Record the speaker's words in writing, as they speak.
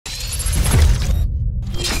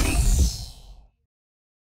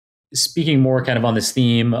Speaking more kind of on this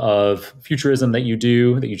theme of futurism that you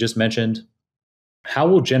just mentioned, how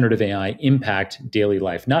will generative AI impact daily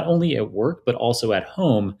life, not only at work, but also at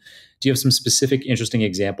home? Do you have some specific interesting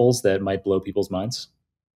examples that might blow people's minds?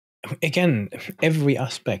 Again, every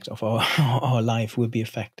aspect of our our life will be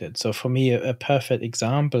affected. So for me, a perfect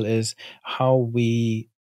example is how we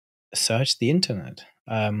search the internet.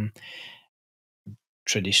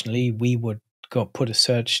 Traditionally, we would go put a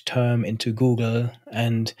search term into Google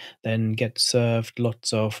and then get served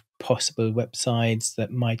lots of possible websites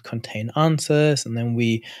that might contain answers, and then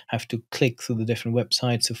we have to click through the different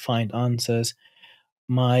websites to find answers.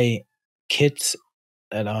 My kids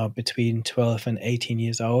that are between 12 and 18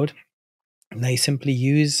 years old, they simply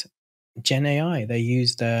use Gen AI. They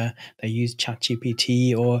use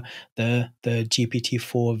ChatGPT or the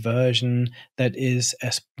GPT-4 version that is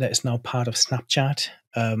now part of Snapchat.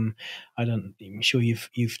 I'm sure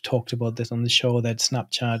you've talked about this on the show that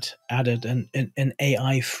Snapchat added an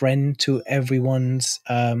AI friend to everyone's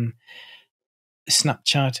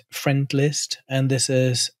Snapchat friend list, and this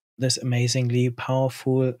is this amazingly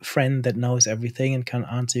powerful friend that knows everything and can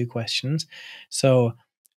answer your questions. So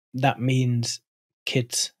that means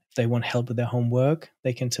kids, if they want help with their homework,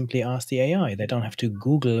 they can simply ask the AI. They don't have to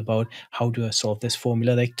Google about how do I solve this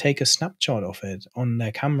formula. They take a snapshot of it on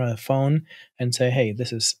their camera phone and say, hey,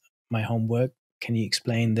 this is my homework. Can you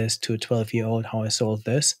explain this to a 12-year-old how I solve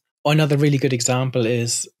this? Another really good example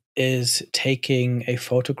is taking a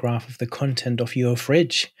photograph of the content of your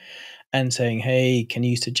fridge and saying, hey, can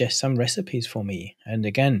you suggest some recipes for me? And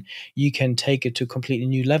again, you can take it to completely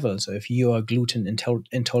new levels. So if you are gluten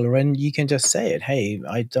intolerant, you can just say it. Hey,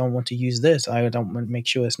 I don't want to use this. I don't want to make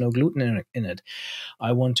sure there's no gluten in it.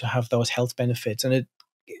 I want to have those health benefits. And it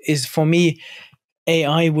is, for me,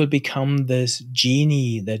 AI will become this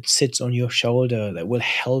genie that sits on your shoulder that will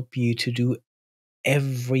help you to do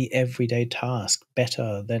every everyday task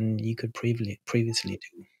better than you could previously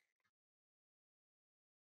do.